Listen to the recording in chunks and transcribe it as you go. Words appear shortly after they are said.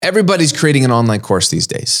Everybody's creating an online course these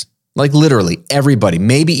days. Like literally everybody,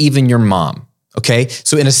 maybe even your mom. Okay.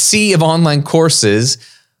 So in a sea of online courses,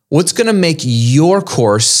 what's going to make your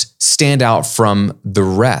course stand out from the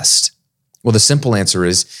rest? Well, the simple answer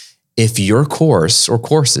is if your course or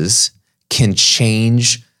courses can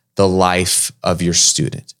change the life of your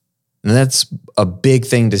student. And that's a big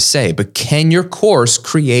thing to say, but can your course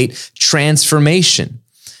create transformation,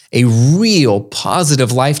 a real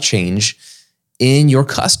positive life change in your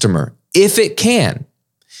customer? If it can,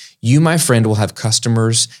 you, my friend, will have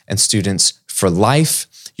customers and students for life.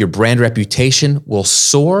 Your brand reputation will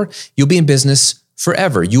soar. You'll be in business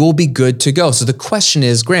forever. You will be good to go. So the question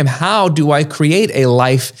is, Graham, how do I create a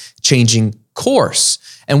life-changing course?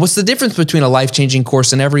 And what's the difference between a life-changing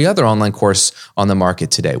course and every other online course on the market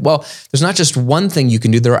today? Well, there's not just one thing you can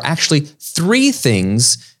do. There are actually 3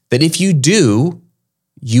 things that if you do,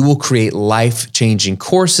 you will create life-changing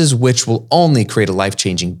courses, which will only create a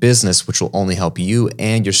life-changing business, which will only help you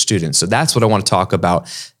and your students. So that's what I want to talk about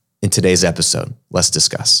in today's episode. Let's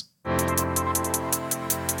discuss.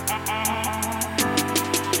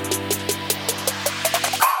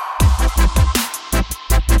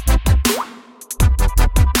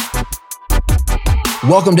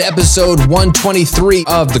 Welcome to episode 123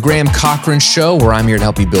 of The Graham Cochran Show, where I'm here to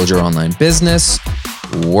help you build your online business,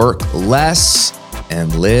 work less,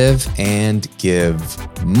 and live and give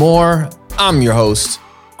more. I'm your host,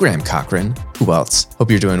 Graham Cochran. Who else?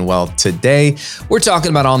 Hope you're doing well today. We're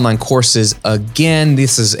talking about online courses again.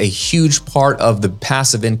 This is a huge part of the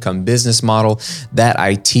passive income business model that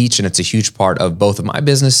I teach, and it's a huge part of both of my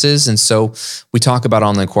businesses. And so we talk about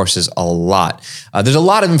online courses a lot. There's a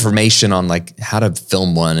lot of information on like how to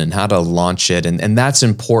film one and how to launch it, and that's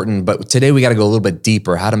important. But today we got to go a little bit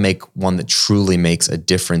deeper, how to make one that truly makes a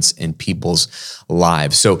difference in people's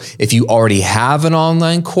lives. So if you already have an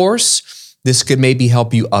online course, this could maybe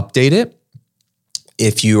help you update it.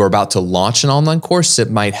 If you are about to launch an online course, it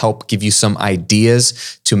might help give you some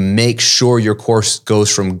ideas to make sure your course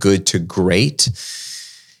goes from good to great.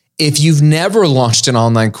 If you've never launched an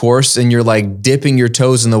online course and you're like dipping your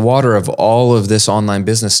toes in the water of all of this online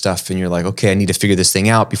business stuff and you're like, okay, I need to figure this thing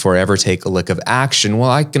out before I ever take a lick of action. Well,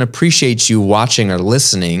 I can appreciate you watching or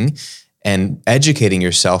listening and educating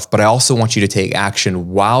yourself, but I also want you to take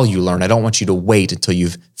action while you learn. I don't want you to wait until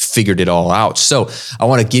you've figured it all out. So I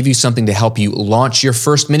want to give you something to help you launch your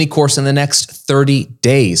first mini course in the next 30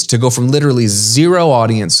 days to go from literally zero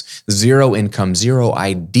audience, zero income, zero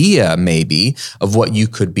idea maybe of what you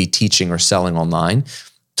could be teaching or selling online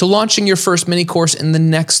to launching your first mini course in the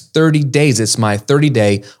next 30 days. It's my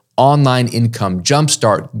 30-day online income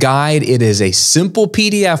jumpstart guide. It is a simple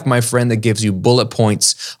PDF, my friend, that gives you bullet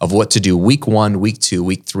points of what to do week 1, week 2,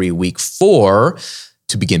 week 3, week 4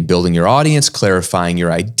 to begin building your audience, clarifying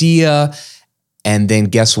your idea, and then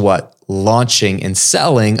guess what? Launching and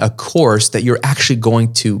selling a course that you're actually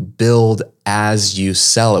going to build as you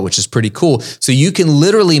sell it, which is pretty cool. So you can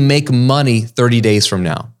literally make money 30 days from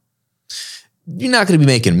now. You're not going to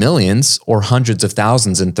be making millions or hundreds of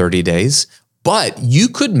thousands in 30 days, but you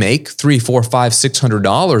could make $300, $400, $500,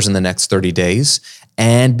 $600 in the next 30 days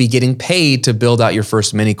and be getting paid to build out your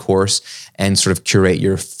first mini course and sort of curate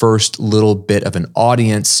your first little bit of an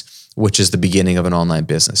audience, which is the beginning of an online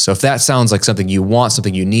business. So if that sounds like something you want,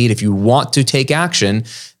 something you need, if you want to take action,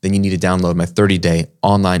 then you need to download my 30-day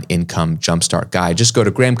online income jumpstart guide. Just go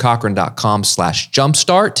to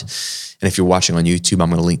grahamcochran.com/jumpstart. And if you're watching on YouTube,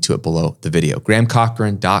 I'm going to link to it below the video.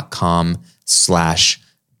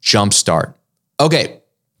 grahamcochran.com/jumpstart. Okay,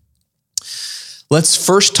 let's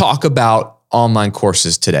first talk about online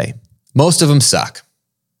courses today. Most of them suck.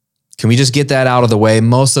 Can we just get that out of the way?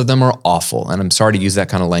 Most of them are awful. And I'm sorry to use that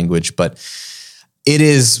kind of language, but it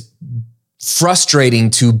is frustrating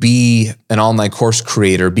to be an online course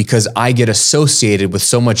creator because I get associated with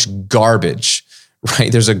so much garbage,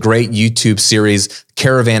 right? There's a great YouTube series,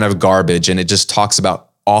 Caravan of Garbage, and it just talks about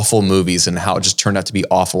awful movies and how it just turned out to be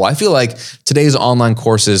awful. I feel like today's online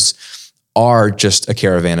courses are just a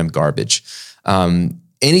caravan of garbage.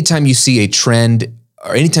 Anytime you see a trend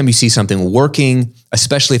or anytime you see something working,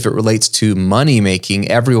 especially if it relates to money making,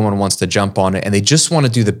 everyone wants to jump on it and they just want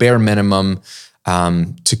to do the bare minimum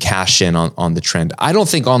to cash in on the trend. I don't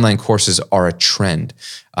think online courses are a trend,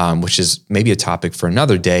 which is maybe a topic for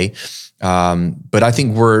another day. But I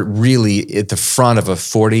think we're really at the front of a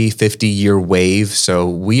 40, 50 year wave. So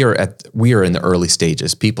we are in the early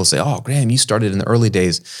stages. People say, oh, Graham, you started in the early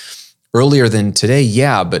days. Earlier than today,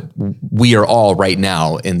 yeah, but we are all right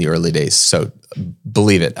now in the early days. So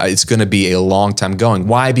believe it, it's going to be a long time going.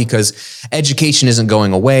 Why? Because education isn't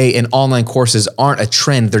going away and online courses aren't a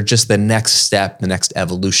trend. They're just the next step, the next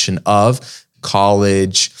evolution of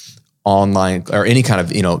college, online, or any kind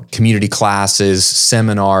of, community classes,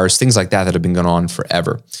 seminars, things like that have been going on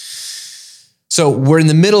forever. So we're in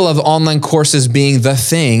the middle of online courses being the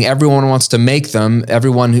thing. Everyone wants to make them.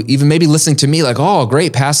 Everyone who even maybe listening to me like, oh,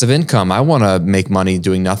 great, passive income. I want to make money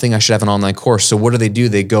doing nothing. I should have an online course. So what do?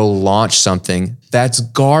 They go launch something that's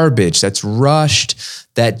garbage, that's rushed,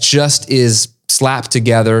 that just is slapped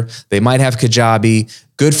together. They might have Kajabi,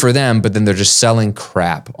 good for them, but then they're just selling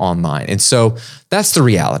crap online. And so that's the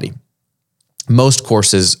reality. Most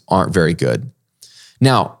courses aren't very good.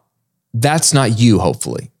 Now, that's not you,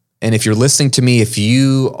 hopefully. And if you're listening to me, if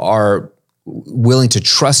you are willing to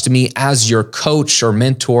trust me as your coach or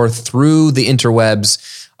mentor through the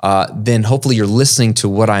interwebs, then hopefully you're listening to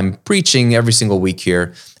what I'm preaching every single week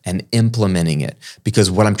here and implementing it.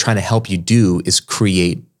 Because what I'm trying to help you do is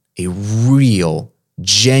create a real,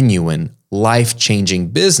 genuine, life-changing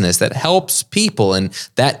business that helps people. And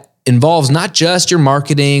that involves not just your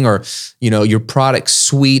marketing or, your product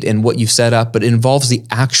suite and what you've set up, but it involves the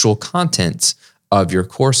actual contents of your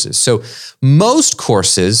courses. So most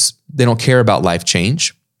courses, they don't care about life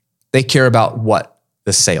change. They care about what?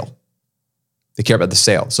 The sale. They care about the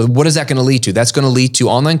sale. So what is that going to lead to? That's going to lead to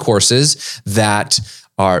online courses that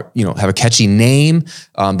are, have a catchy name,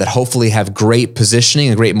 that hopefully have great positioning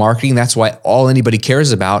and great marketing. That's why all anybody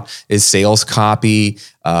cares about is sales copy,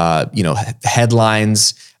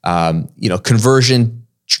 headlines, conversion,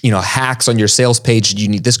 hacks on your sales page. Do you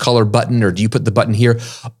need this color button or do you put the button here?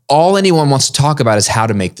 All anyone wants to talk about is how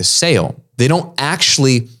to make the sale. They don't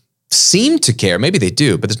actually seem to care. Maybe they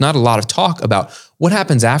do, but there's not a lot of talk about what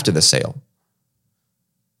happens after the sale.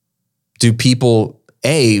 Do people,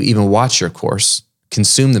 A, even watch your course,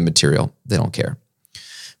 consume the material? They don't care.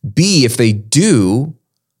 B, if they do,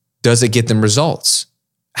 does it get them results?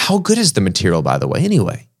 How good is the material, by the way,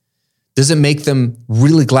 anyway? Does it make them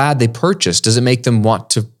really glad they purchased? Does it make them want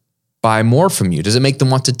to buy more from you? Does it make them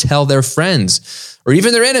want to tell their friends or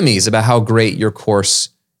even their enemies about how great your course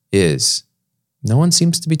is? No one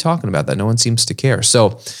seems to be talking about that. No one seems to care.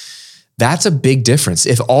 So that's a big difference.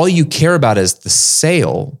 If all you care about is the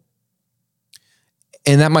sale,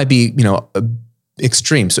 and that might be,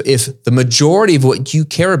 extreme. So if the majority of what you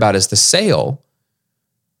care about is the sale,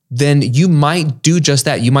 then you might do just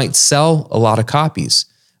that. You might sell a lot of copies,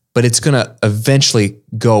 but it's going to eventually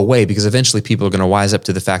go away because eventually people are going to wise up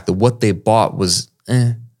to the fact that what they bought was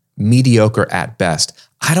mediocre at best.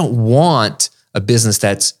 I don't want a business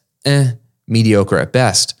that's mediocre at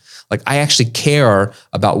best. Like I actually care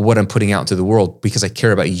about what I'm putting out into the world because I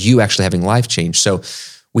care about you actually having life change. So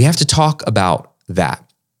we have to talk about that.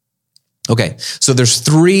 Okay, so there's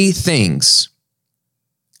three things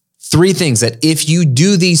that if you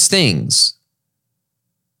do these things,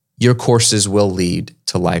 your courses will lead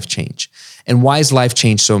to life change. And why is life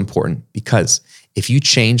change so important? Because if you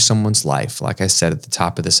change someone's life, like I said at the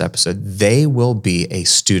top of this episode, they will be a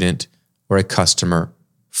student or a customer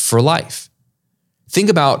for life. Think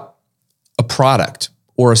about a product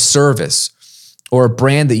or a service or a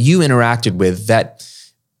brand that you interacted with that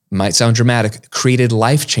might sound dramatic, created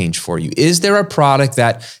life change for you. Is there a product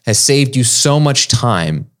that has saved you so much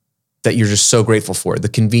time that you're just so grateful for, the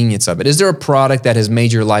convenience of it? Is there a product that has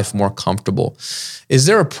made your life more comfortable? Is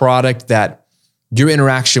there a product that your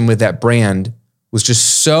interaction with that brand was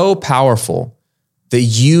just so powerful that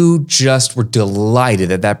you just were delighted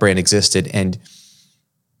that that brand existed and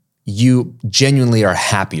you genuinely are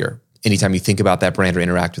happier anytime you think about that brand or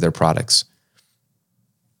interact with their products?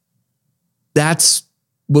 That's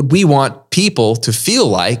what we want people to feel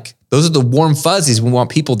like. Those are the warm fuzzies we want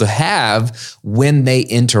people to have when they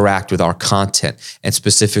interact with our content and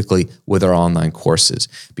specifically with our online courses.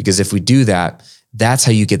 Because if we do that, that's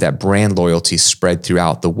how you get that brand loyalty spread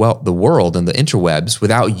throughout the world and the interwebs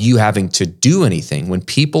without you having to do anything. When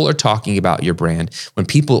people are talking about your brand, when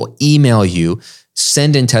people email you,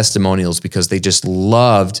 send in testimonials because they just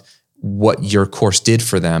loved what your course did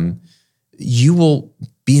for them, you will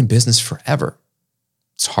be in business forever.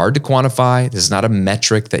 It's hard to quantify. This is not a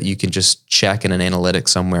metric that you can just check in an analytic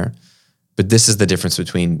somewhere. But this is the difference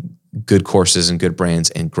between good courses and good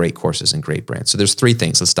brands and great courses and great brands. So there's three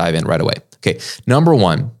things. Let's dive in right away. Okay, number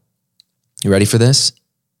one, you ready for this?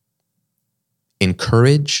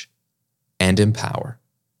 Encourage and empower.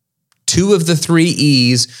 Two of the three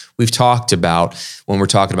E's we've talked about when we're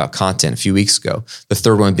talking about content a few weeks ago. The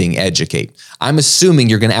third one being educate. I'm assuming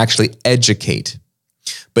you're going to actually educate.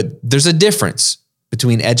 But there's a difference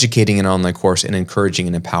between educating an online course and encouraging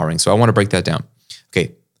and empowering. So I want to break that down.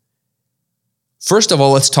 Okay. First of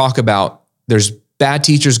all, let's talk about there's bad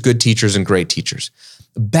teachers, good teachers, and great teachers.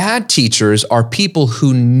 Bad teachers are people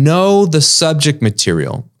who know the subject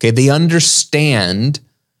material. Okay, they understand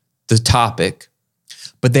the topic,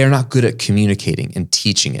 but they're not good at communicating and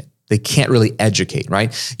teaching it. They can't really educate,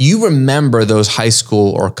 right? You remember those high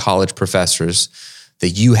school or college professors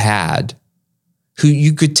that you had who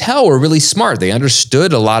you could tell were really smart. They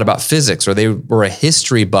understood a lot about physics, or they were a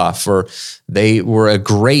history buff, or they were a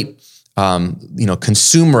great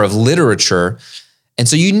consumer of literature. And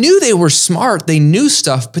so you knew they were smart, they knew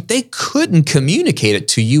stuff, but they couldn't communicate it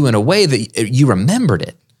to you in a way that you remembered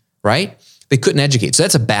it, right? They couldn't educate. So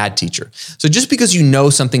that's a bad teacher. So just because you know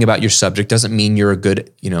something about your subject doesn't mean you're a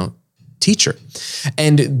good, teacher.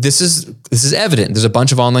 And this is evident. There's a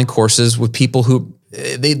bunch of online courses with people who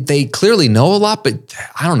they clearly know a lot, but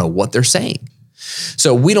I don't know what they're saying.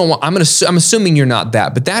 So I'm assuming you're not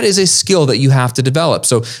that, but that is a skill that you have to develop.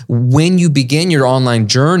 So when you begin your online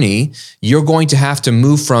journey, you're going to have to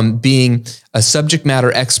move from being a subject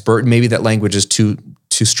matter expert. Maybe that language is too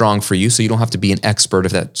strong for you, so you don't have to be an expert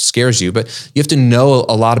if that scares you, but you have to know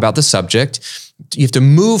a lot about the subject. You have to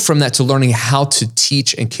move from that to learning how to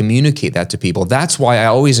teach and communicate that to people. That's why I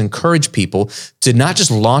always encourage people to not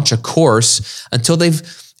just launch a course until they've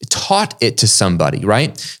taught it to somebody,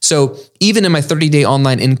 right? So even in my 30-day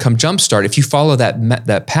online income jumpstart, if you follow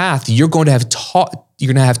that path, you're going to have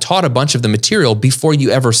taught a bunch of the material before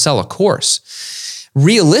you ever sell a course.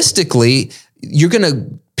 Realistically, you're going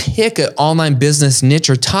to pick an online business niche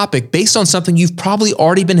or topic based on something you've probably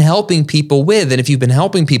already been helping people with. And if you've been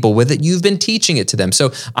helping people with it, you've been teaching it to them.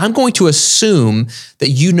 So I'm going to assume that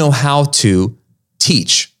you know how to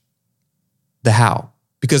teach the how,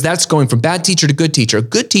 because that's going from bad teacher to good teacher. A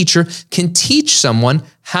good teacher can teach someone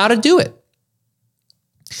how to do it.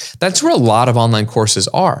 That's where a lot of online courses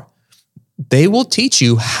are. They will teach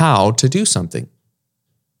you how to do something.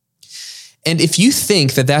 And if you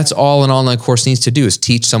think that that's all an online course needs to do is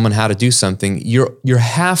teach someone how to do something, you're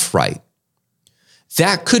half right.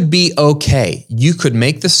 That could be okay. You could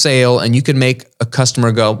make the sale and you could make a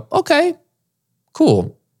customer go, okay,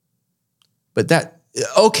 cool. But that,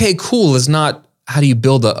 okay, cool is not how do you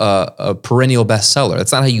build a perennial bestseller.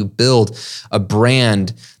 That's not how you build a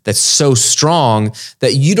brand that's so strong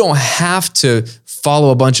that you don't have to follow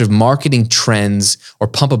a bunch of marketing trends or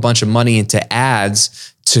pump a bunch of money into ads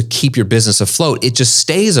to keep your business afloat. It just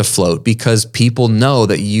stays afloat because people know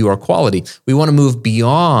that you are quality. We want to move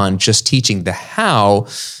beyond just teaching the how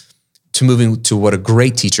to moving to what a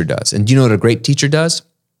great teacher does. And do you know what a great teacher does?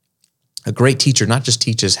 A great teacher not just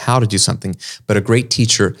teaches how to do something, but a great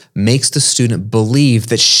teacher makes the student believe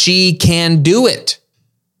that she can do it.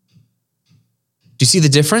 Do you see the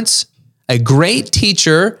difference? A great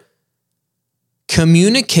teacher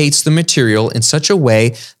communicates the material in such a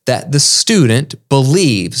way that the student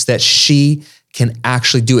believes that she can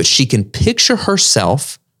actually do it. She can picture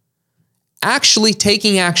herself actually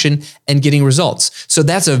taking action and getting results. So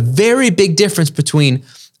that's a very big difference between,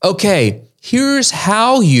 okay, here's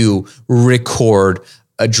how you record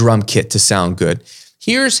a drum kit to sound good.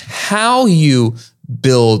 Here's how you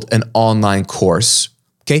build an online course.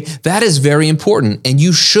 Okay, that is very important, and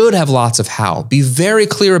you should have lots of how. Be very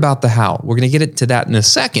clear about the how. We're going to get into that in a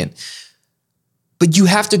second. But you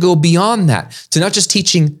have to go beyond that to not just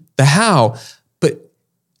teaching the how, but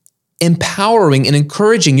empowering and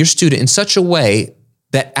encouraging your student in such a way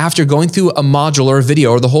that after going through a module or a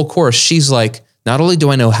video or the whole course, she's like, not only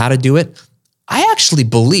do I know how to do it, I actually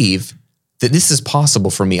believe that this is possible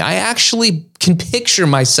for me. I actually can picture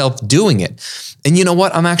myself doing it. And you know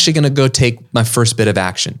what? I'm actually going to go take my first bit of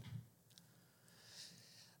action.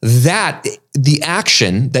 The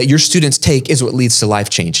action that your students take is what leads to life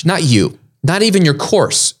change, not you, not even your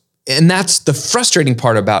course. And that's the frustrating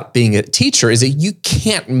part about being a teacher, is that you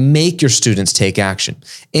can't make your students take action.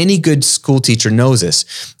 Any good school teacher knows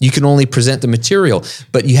this. You can only present the material,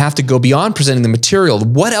 but you have to go beyond presenting the material.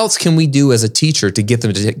 What else can we do as a teacher to get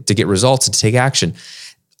them to get results and to take action?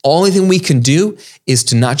 Only thing we can do is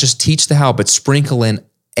to not just teach the how, but sprinkle in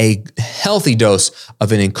a healthy dose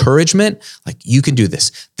of an encouragement. Like, you can do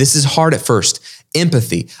this. This is hard at first.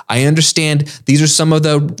 Empathy. I understand these are some of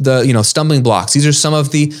the stumbling blocks. These are some of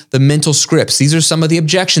the mental scripts. These are some of the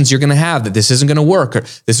objections you're going to have, that this isn't going to work, or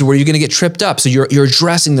this is where you're going to get tripped up. So you're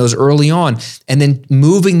addressing those early on and then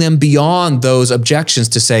moving them beyond those objections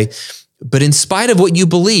to say, but in spite of what you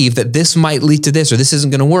believe that this might lead to this or this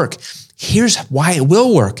isn't going to work, here's why it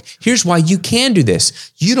will work. Here's why you can do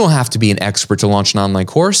this. You don't have to be an expert to launch an online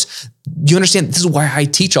course. You understand? This is why I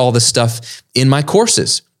teach all this stuff in my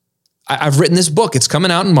courses. I've written this book. It's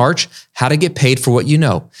coming out in March, How to Get Paid for What You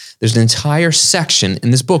Know. There's an entire section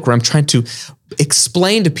in this book where I'm trying to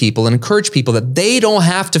explain to people and encourage people that they don't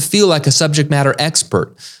have to feel like a subject matter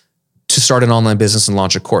expert to start an online business and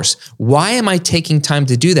launch a course. Why am I taking time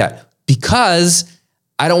to do that? Because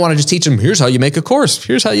I don't want to just teach them, here's how you make a course.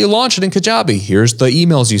 Here's how you launch it in Kajabi. Here's the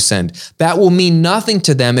emails you send. That will mean nothing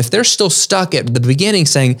to them if they're still stuck at the beginning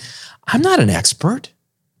saying, I'm not an expert.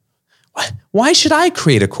 Why should I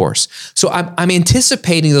create a course? So I'm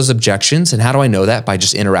anticipating those objections. And how do I know that? By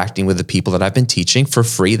just interacting with the people that I've been teaching for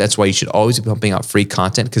free. That's why you should always be pumping out free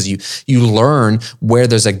content, because you learn where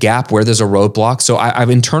there's a gap, where there's a roadblock. So I've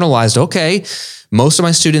internalized, okay, most of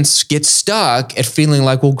my students get stuck at feeling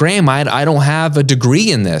like, well, Graham, I don't have a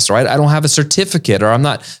degree in this, right? I don't have a certificate, or I'm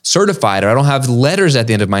not certified, or I don't have letters at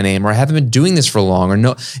the end of my name, or I haven't been doing this for long, or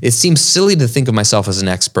no, it seems silly to think of myself as an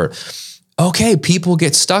expert. Okay, people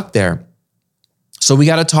get stuck there. So we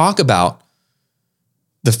got to talk about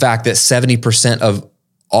the fact that 70% of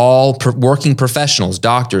all working professionals,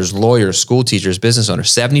 doctors, lawyers, school teachers, business owners,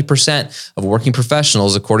 70% of working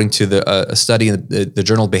professionals, according to a study in the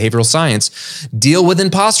Journal of Behavioral Science, deal with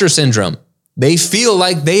imposter syndrome. They feel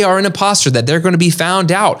like they are an imposter, that they're going to be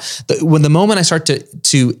found out. When the moment I start to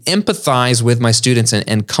empathize with my students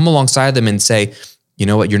and come alongside them and say, you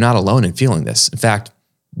know what, you're not alone in feeling this. In fact,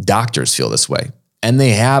 doctors feel this way. And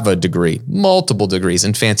they have a degree, multiple degrees,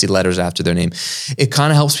 and fancy letters after their name. It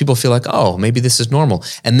kind of helps people feel like, oh, maybe this is normal.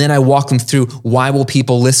 And then I walk them through, why will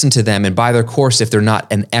people listen to them and buy their course if they're not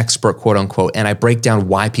an expert, quote unquote. And I break down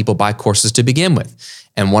why people buy courses to begin with.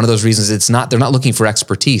 And one of those reasons, they're not looking for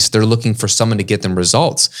expertise. They're looking for someone to get them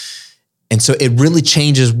results. And so it really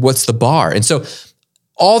changes what's the bar. And so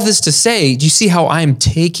all this to say, do you see how I'm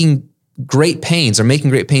taking great pains, or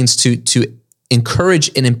making great pains to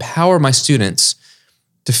encourage and empower my students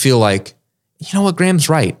to feel like, you know what, Graham's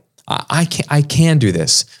right. I can do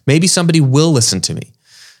this. Maybe somebody will listen to me,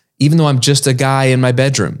 even though I'm just a guy in my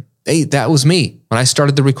bedroom. Hey, that was me. When I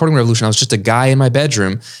started the recording revolution, I was just a guy in my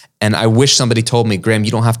bedroom. And I wish somebody told me, Graham,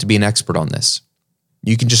 you don't have to be an expert on this.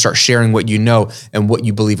 You can just start sharing what you know and what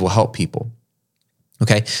you believe will help people.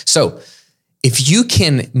 Okay. So if you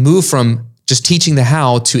can move from just teaching the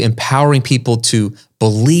how to empowering people to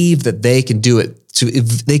believe that they can do it,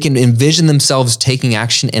 if they can envision themselves taking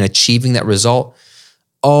action and achieving that result,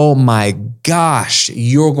 oh my gosh,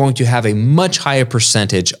 you're going to have a much higher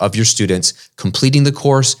percentage of your students completing the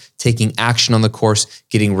course, taking action on the course,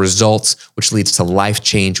 getting results, which leads to life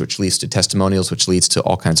change, which leads to testimonials, which leads to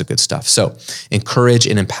all kinds of good stuff. So encourage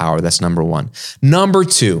and empower. That's number one. Number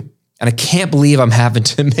two, and I can't believe I'm having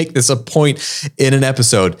to make this a point in an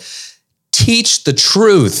episode, teach the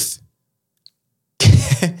truth.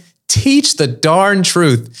 Teach the darn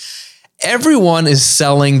truth. Everyone is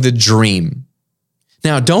selling the dream.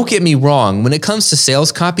 Now, don't get me wrong. When it comes to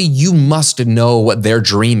sales copy, you must know what their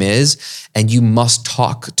dream is, and you must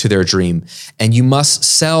talk to their dream, and you must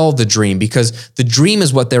sell the dream, because the dream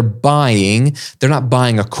is what they're buying. They're not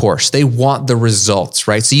buying a course. They want the results,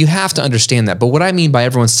 right? So you have to understand that. But what I mean by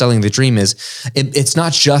everyone selling the dream is it's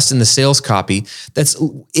not just in the sales copy. That's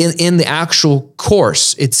in the actual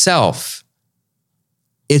course itself.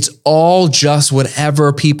 It's all just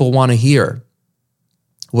whatever people want to hear.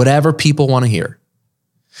 Whatever people want to hear.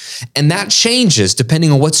 And that changes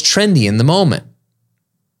depending on what's trendy in the moment.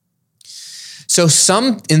 So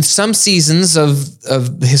in some seasons of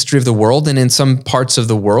the history of the world, and in some parts of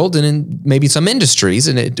the world, and in maybe some industries,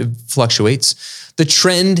 and it fluctuates, the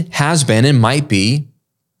trend has been and might be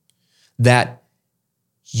that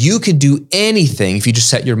you can do anything if you just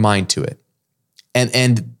set your mind to it.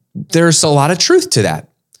 And there's a lot of truth to that.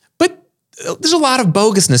 There's a lot of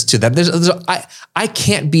bogusness to that. I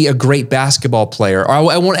can't be a great basketball player, or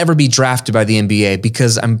I won't ever be drafted by the NBA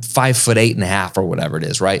because I'm 5'8.5" or whatever it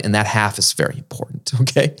is, right? And that half is very important,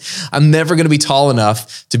 okay? I'm never going to be tall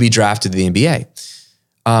enough to be drafted to the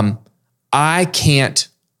NBA. I can't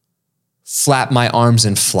flap my arms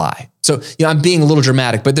and fly. So, I'm being a little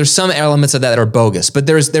dramatic, but there's some elements of that are bogus. But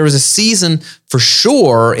there was a season for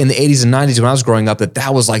sure in the 80s and 90s when I was growing up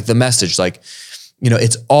that was like the message, like,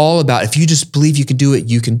 it's all about, if you just believe you can do it,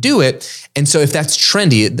 you can do it. And so if that's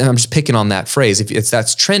trendy, then I'm just picking on that phrase. If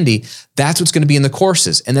that's trendy, that's what's going to be in the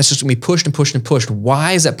courses. And that's just going to be pushed and pushed and pushed.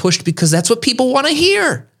 Why is that pushed? Because that's what people want to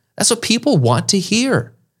hear. That's what people want to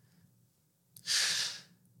hear.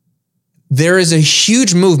 There is a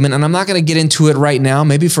huge movement, and I'm not going to get into it right now,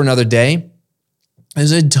 maybe for another day.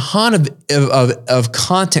 There's a ton of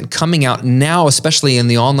content coming out now, especially in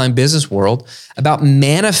the online business world, about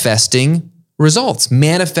manifesting results,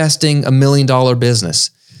 manifesting $1 million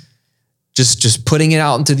business. just putting it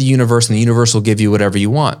out into the universe, and the universe will give you whatever you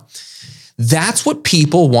want. That's what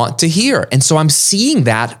people want to hear. And so I'm seeing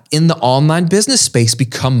that in the online business space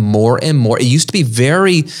become more and more. It used to be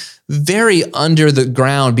very, very under the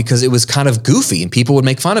ground because it was kind of goofy and people would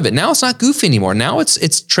make fun of it. Now it's not goofy anymore. Now it's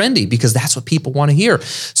trendy because that's what people want to hear.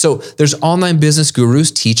 So there's online business gurus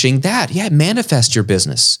teaching that. Yeah, manifest your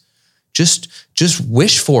business. Just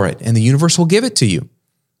wish for it and the universe will give it to you.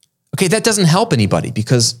 Okay, that doesn't help anybody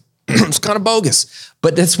because it's kind of bogus,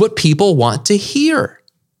 but that's what people want to hear.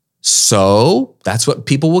 So that's what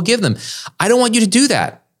people will give them. I don't want you to do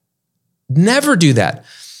that. Never do that.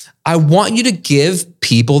 I want you to give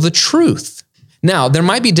people the truth. Now, there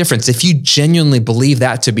might be a difference. If you genuinely believe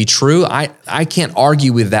that to be true, I can't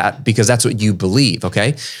argue with that because that's what you believe,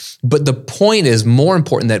 okay? But the point is more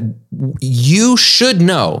important that you should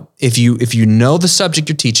know, if you know the subject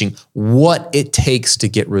you're teaching, what it takes to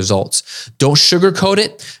get results. Don't sugarcoat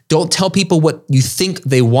it. Don't tell people what you think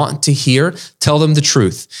they want to hear. Tell them the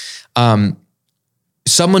truth.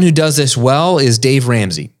 Someone who does this well is Dave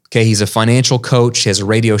Ramsey. Okay, he's a financial coach. He has a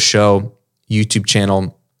radio show, YouTube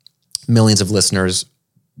channel, millions of listeners,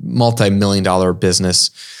 multi-million-dollar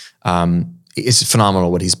business. It's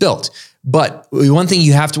phenomenal what he's built. But one thing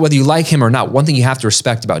you have to, whether you like him or not, one thing you have to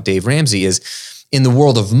respect about Dave Ramsey is in the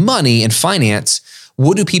world of money and finance,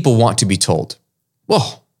 what do people want to be told?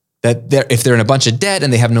 Well, that if they're in a bunch of debt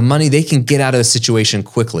and they have no money, they can get out of the situation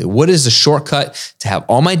quickly. What is the shortcut to have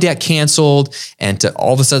all my debt canceled and to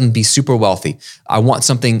all of a sudden be super wealthy? I want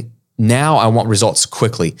something now. I want results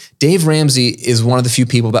quickly. Dave Ramsey is one of the few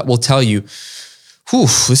people that will tell you,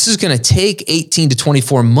 this is going to take 18 to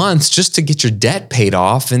 24 months just to get your debt paid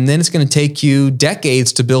off, and then it's going to take you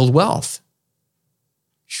decades to build wealth.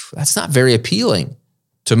 That's not very appealing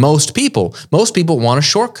to most people. Most people want a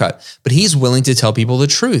shortcut, but he's willing to tell people the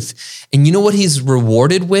truth. And you know what he's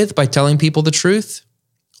rewarded with by telling people the truth?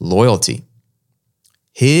 Loyalty.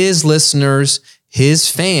 His listeners, his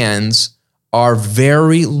fans are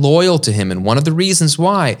very loyal to him. And one of the reasons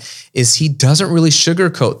why is he doesn't really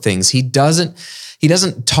sugarcoat things. He doesn't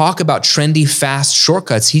talk about trendy, fast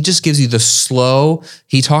shortcuts. He just gives you the slow.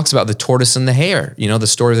 He talks about the tortoise and the hare, the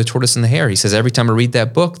story of the tortoise and the hare. He says, every time I read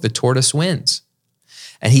that book, the tortoise wins.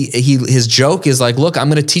 And his joke is like, look, I'm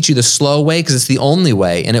going to teach you the slow way because it's the only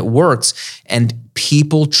way and it works. And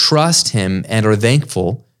people trust him and are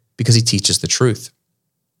thankful because he teaches the truth.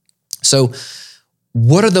 So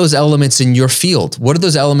what are those elements in your field? What are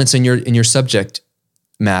those elements in your subject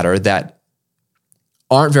matter that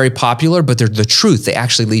aren't very popular, but they're the truth? They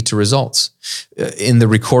actually lead to results. In the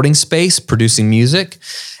recording space, producing music,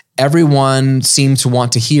 everyone seems to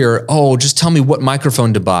want to hear, just tell me what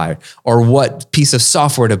microphone to buy or what piece of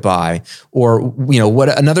software to buy or,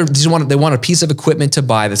 they want a piece of equipment to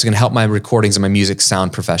buy that's going to help my recordings and my music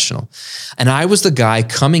sound professional. And I was the guy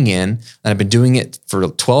coming in, and I've been doing it for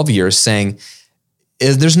 12 years saying,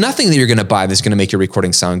 there's nothing that you're going to buy that's going to make your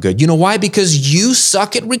recording sound good. You know why? Because you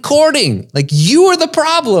suck at recording. Like, you are the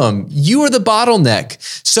problem. You are the bottleneck.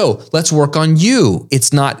 So let's work on you.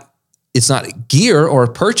 It's not gear or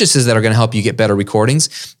purchases that are going to help you get better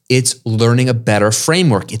recordings. It's learning a better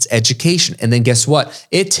framework. It's education. And then guess what?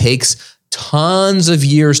 It takes tons of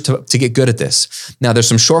years to get good at this. Now, there's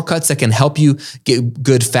some shortcuts that can help you get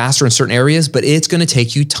good faster in certain areas, but it's going to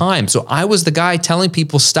take you time. So I was the guy telling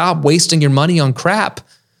people, stop wasting your money on crap.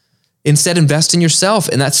 Instead, invest in yourself.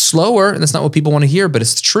 And that's slower, and that's not what people want to hear, but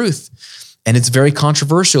it's the truth. And it's very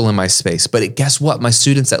controversial in my space. But guess what? My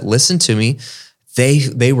students that listen to me,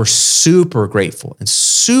 they were super grateful and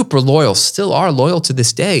super loyal, still are loyal to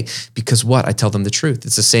this day because what? I tell them the truth.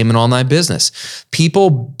 It's the same in online business. People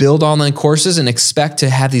build online courses and expect to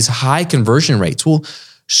have these high conversion rates. Well,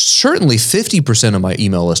 certainly 50% of my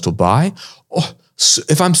email list will buy.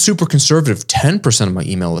 If I'm super conservative, 10% of my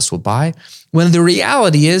email list will buy. When the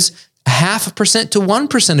reality is 0.5% to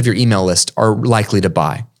 1% of your email list are likely to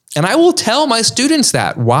buy. And I will tell my students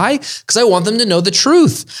that. Why? Because I want them to know the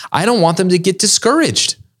truth. I don't want them to get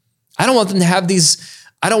discouraged. I don't want them to have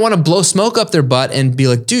I don't want to blow smoke up their butt and be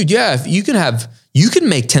like, dude, yeah, if you can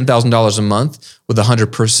make $10,000 a month with a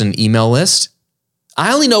 100-person email list.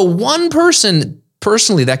 I only know one person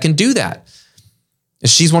personally that can do that.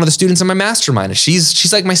 She's one of the students in my mastermind.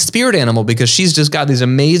 She's like my spirit animal because she's just got these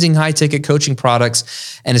amazing high-ticket coaching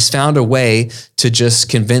products and has found a way to just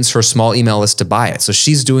convince her small email list to buy it. So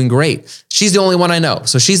she's doing great. She's the only one I know.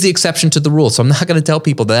 So she's the exception to the rule. So I'm not going to tell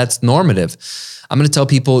people that that's normative. I'm going to tell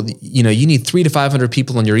people, you need 300 to 500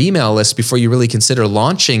 people on your email list before you really consider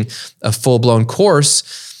launching a full-blown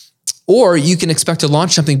course. Or you can expect to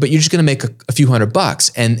launch something, but you're just going to make a few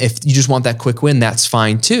 $100. And if you just want that quick win, that's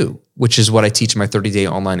fine too. which is what I teach in my 30-day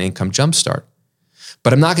online income jumpstart.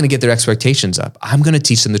 But I'm not going to get their expectations up. I'm going to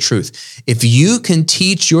teach them the truth. If you can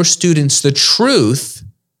teach your students the truth,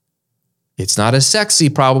 it's not as sexy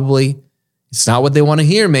probably. It's not what they want to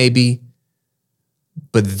hear maybe,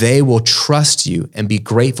 but they will trust you and be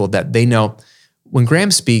grateful that they know when Graham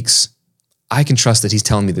speaks, I can trust that he's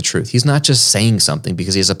telling me the truth. He's not just saying something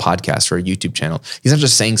because he has a podcast or a YouTube channel. He's not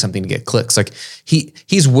just saying something to get clicks. Like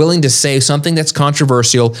he's willing to say something that's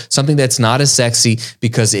controversial, something that's not as sexy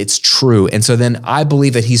because it's true. And so then I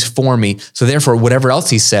believe that he's for me. So therefore, whatever else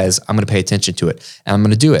he says, I'm going to pay attention to it and I'm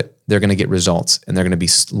going to do it. They're going to get results and they're going to be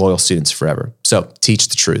loyal students forever. So teach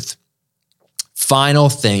the truth. Final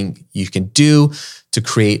thing you can do to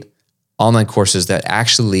create online courses that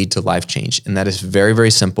actually lead to life change. And that is very,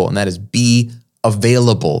 very simple. And that is be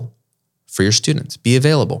available for your students. Be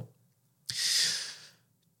available.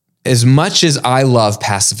 As much as I love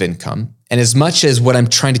passive income, and as much as what I'm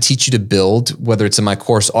trying to teach you to build, whether it's in my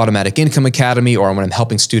course, Automatic Income Academy, or when I'm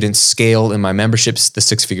helping students scale in my memberships, the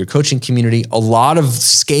Six-Figure Coaching Community, a lot of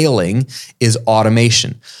scaling is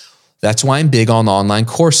automation. That's why I'm big on online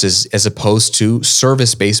courses as opposed to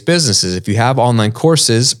service-based businesses. If you have online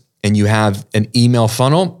courses, and you have an email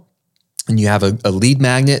funnel, and you have a lead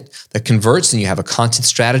magnet that converts, and you have a content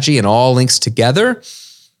strategy and all links together,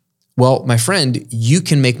 well, my friend, you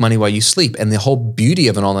can make money while you sleep. And the whole beauty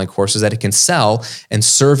of an online course is that it can sell and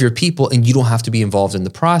serve your people, and you don't have to be involved in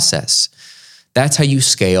the process. That's how you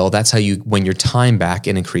scale. That's how you win your time back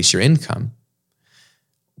and increase your income.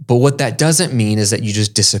 But what that doesn't mean is that you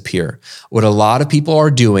just disappear. What a lot of people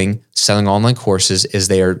are doing selling online courses is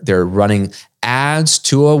they're running ads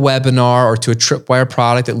to a webinar or to a Tripwire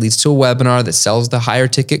product that leads to a webinar that sells the higher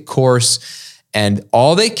ticket course. And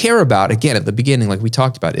all they care about, again, at the beginning, like we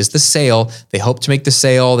talked about, is the sale. They hope to make the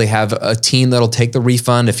sale. They have a team that'll take the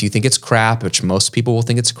refund if you think it's crap, which most people will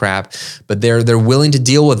think it's crap, but they're willing to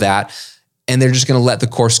deal with that. And they're just going to let the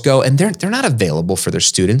course go. And they're not available for their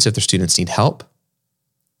students if their students need help.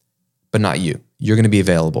 But not you. You're going to be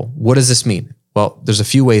available. What does this mean? Well, there's a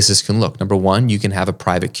few ways this can look. Number one, you can have a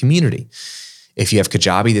private community. If you have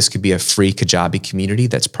Kajabi, this could be a free Kajabi community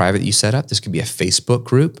that's private that you set up. This could be a Facebook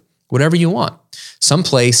group, whatever you want. Some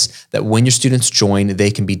place that when your students join,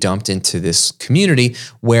 they can be dumped into this community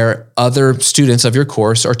where other students of your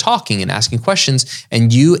course are talking and asking questions,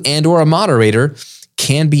 and you and or a moderator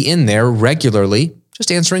can be in there regularly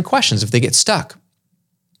just answering questions if they get stuck.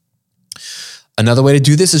 Another way to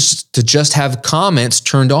do this is to just have comments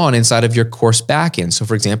turned on inside of your course backend. So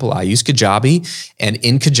for example, I use Kajabi, and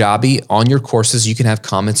in Kajabi on your courses, you can have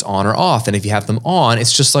comments on or off. And if you have them on,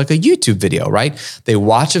 it's just like a YouTube video, right? They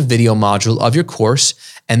watch a video module of your course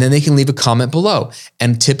and then they can leave a comment below.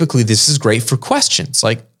 And typically this is great for questions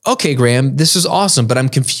like, okay, Graham, this is awesome, but I'm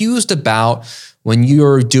confused about when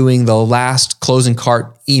you're doing the last closing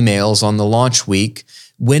cart emails on the launch week.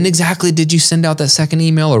 When exactly did you send out that second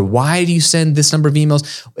email, or why do you send this number of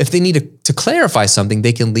emails? If they need to clarify something,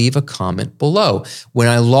 they can leave a comment below. When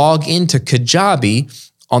I log into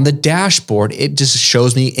Kajabi on the dashboard, it just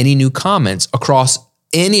shows me any new comments across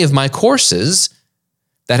any of my courses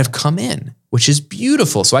that have come in, which is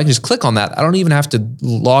beautiful. So I can just click on that. I don't even have to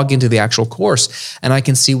log into the actual course, and I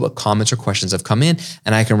can see what comments or questions have come in,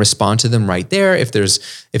 and I can respond to them right there. If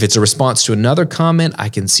it's a response to another comment, I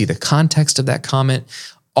can see the context of that comment.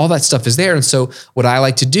 All that stuff is there. And so what I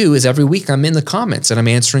like to do is every week I'm in the comments and I'm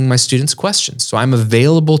answering my students' questions. So I'm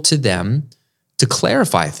available to them to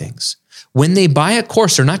clarify things. When they buy a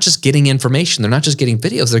course, they're not just getting information. They're not just getting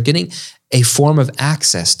videos. They're getting a form of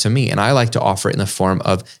access to me. And I like to offer it in the form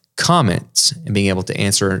of comments and being able to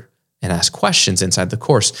answer and ask questions inside the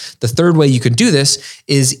course. The third way you can do this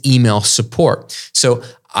is email support. So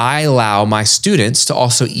I allow my students to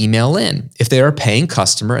also email in. If they're a paying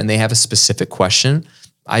customer and they have a specific question,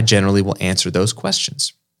 I generally will answer those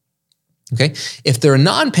questions. Okay. If they're a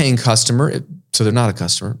non-paying customer, so they're not a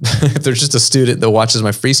customer, if they're just a student that watches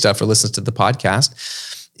my free stuff or listens to the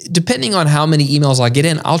podcast, depending on how many emails I get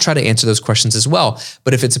in, I'll try to answer those questions as well.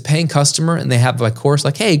 But if it's a paying customer and they have my course,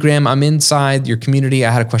 like, hey, Graham, I'm inside your community.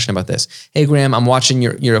 I had a question about this. Hey, Graham, I'm watching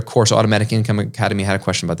your course, Automatic Income Academy. I had a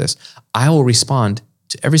question about this. I will respond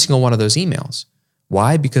to every single one of those emails.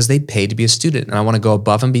 Why? Because they paid to be a student, and I want to go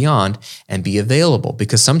above and beyond and be available,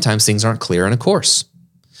 because sometimes things aren't clear in a course.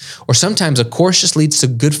 Or sometimes a course just leads to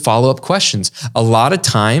good follow-up questions. A lot of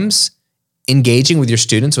times, engaging with your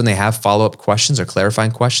students when they have follow-up questions or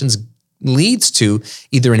clarifying questions leads to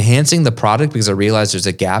either enhancing the product because I realize there's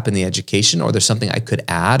a gap in the education, or there's something I could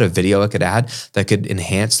add, a video I could add that could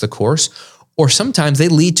enhance the course. Or sometimes they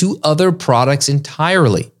lead to other products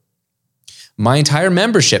entirely. My entire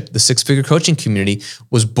membership, the Six Figure Coaching Community,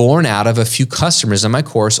 was born out of a few customers in my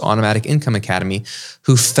course, Automatic Income Academy,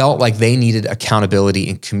 who felt like they needed accountability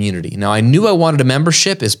and community. Now, I knew I wanted a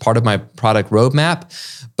membership as part of my product roadmap,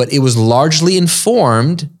 but it was largely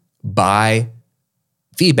informed by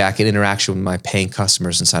feedback and interaction with my paying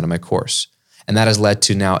customers inside of my course. And that has led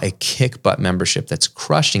to now a kick butt membership that's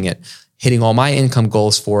crushing it, hitting all my income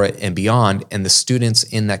goals for it and beyond. And the students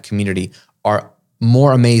in that community are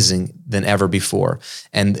more amazing than ever before.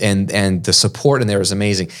 And the support in there is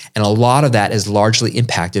amazing. And a lot of that is largely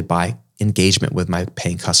impacted by engagement with my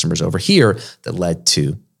paying customers over here that led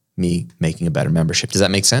to me making a better membership. Does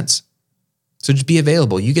that make sense? So just be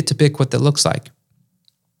available. You get to pick what that looks like.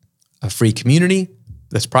 A free community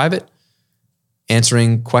that's private,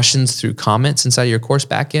 answering questions through comments inside of your course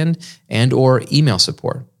backend, and or email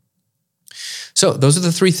support. So those are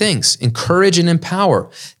the three things. Encourage and empower.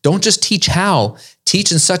 Don't just teach how.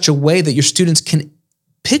 Teach in such a way that your students can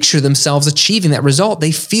picture themselves achieving that result.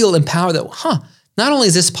 They feel empowered that, not only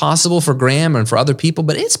is this possible for Graham and for other people,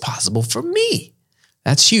 but it's possible for me.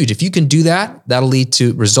 That's huge. If you can do that, that'll lead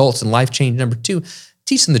to results and life change. Number 2,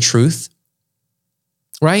 teach them the truth,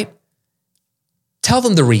 right? Tell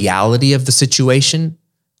them the reality of the situation.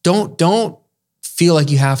 Don't feel like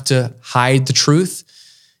you have to hide the truth,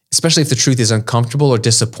 especially if the truth is uncomfortable or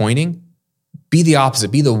disappointing. Be the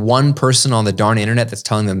opposite. Be the one person on the darn internet that's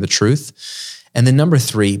telling them the truth. And then number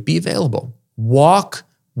 3, be available. Walk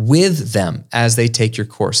with them as they take your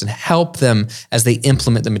course and help them as they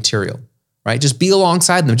implement the material, right? Just be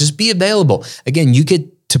alongside them. Just be available. Again, you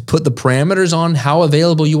get to put the parameters on how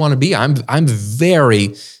available you want to be. I'm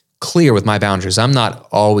very clear with my boundaries. I'm not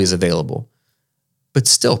always available, but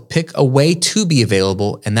still pick a way to be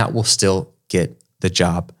available, and that will still get the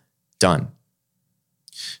job done.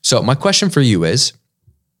 So my question for you is,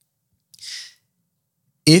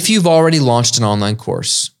 if you've already launched an online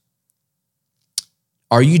course,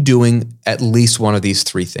 are you doing at least one of these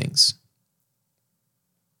 3 things?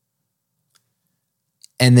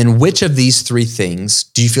 And then which of these 3 things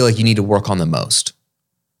do you feel like you need to work on the most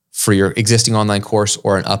for your existing online course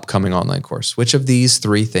or an upcoming online course? Which of these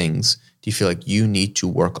 3 things do you feel like you need to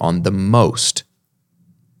work on the most?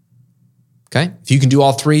 Okay? If you can do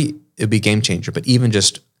all 3, it'd be a game changer, but even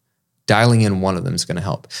just dialing in one of them is going to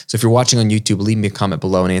help. So if you're watching on YouTube, leave me a comment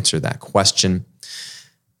below and answer that question.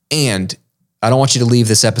 And I don't want you to leave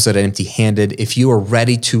this episode empty-handed. If you are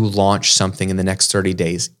ready to launch something in the next 30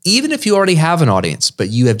 days, even if you already have an audience, but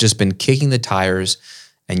you have just been kicking the tires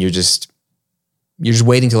and you're just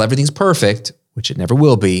waiting till everything's perfect, which it never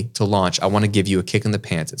will be, to launch, I want to give you a kick in the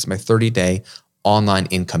pants. It's my 30-day online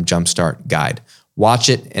income jumpstart guide. Watch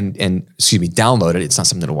it and download it. It's not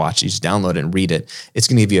something to watch. You just download it and read it. It's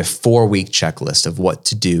going to give you a 4-week checklist of what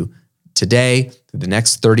to do today through the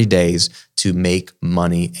next 30 days to make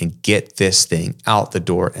money and get this thing out the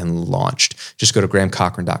door and launched. Just go to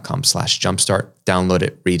grahamcochrane.com/jumpstart, download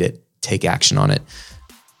it, read it, take action on it.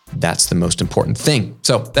 That's the most important thing.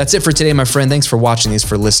 So that's it for today, my friend. Thanks for watching. Thanks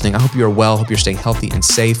for listening. I hope you are well. Hope you're staying healthy and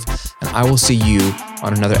safe. And I will see you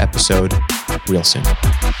on another episode real soon.